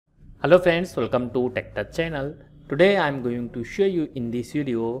Hello friends, welcome to TechTouch channel. Today I am going to show you in this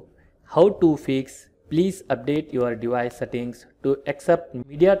video how to fix please update your device settings to accept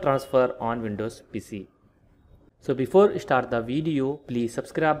media transfer on Windows PC. So before start the video, please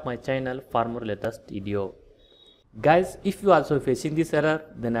subscribe my channel for more latest video. Guys, if you also facing this error,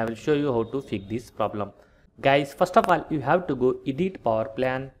 then I will show you how to fix this problem. Guys, first of all, you have to go edit power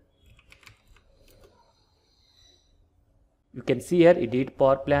plan. You can see here edit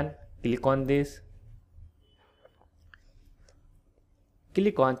power plan. Click on this.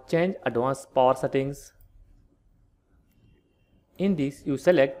 Click on change advanced power settings. In this you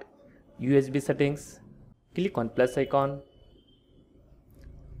select USB settings. Click on plus icon.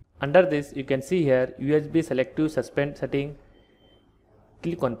 Under this you can see here USB selective suspend setting.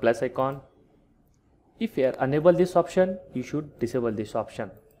 Click on plus icon. If you are unable this option, you should disable this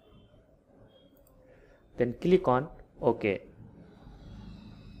option. Then click on OK.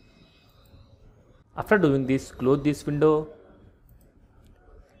 After doing this, close this window.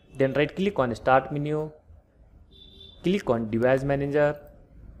 Then right click on start menu. Click on device manager.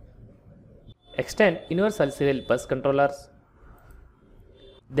 Extend universal serial bus controllers.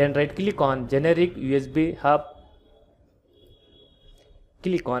 Then right click on generic USB hub.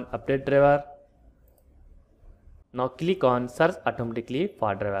 Click on update driver. Now click on search automatically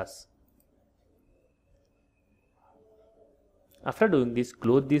for drivers. After doing this,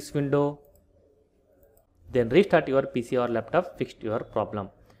 close this window. Then restart your PC or laptop, fixed your problem.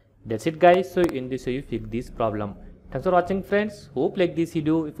 That's it guys. So in this way you fix this problem. Thanks for watching friends. Hope you like this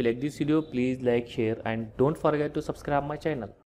video. If you like this video, please like, share and don't forget to subscribe my channel.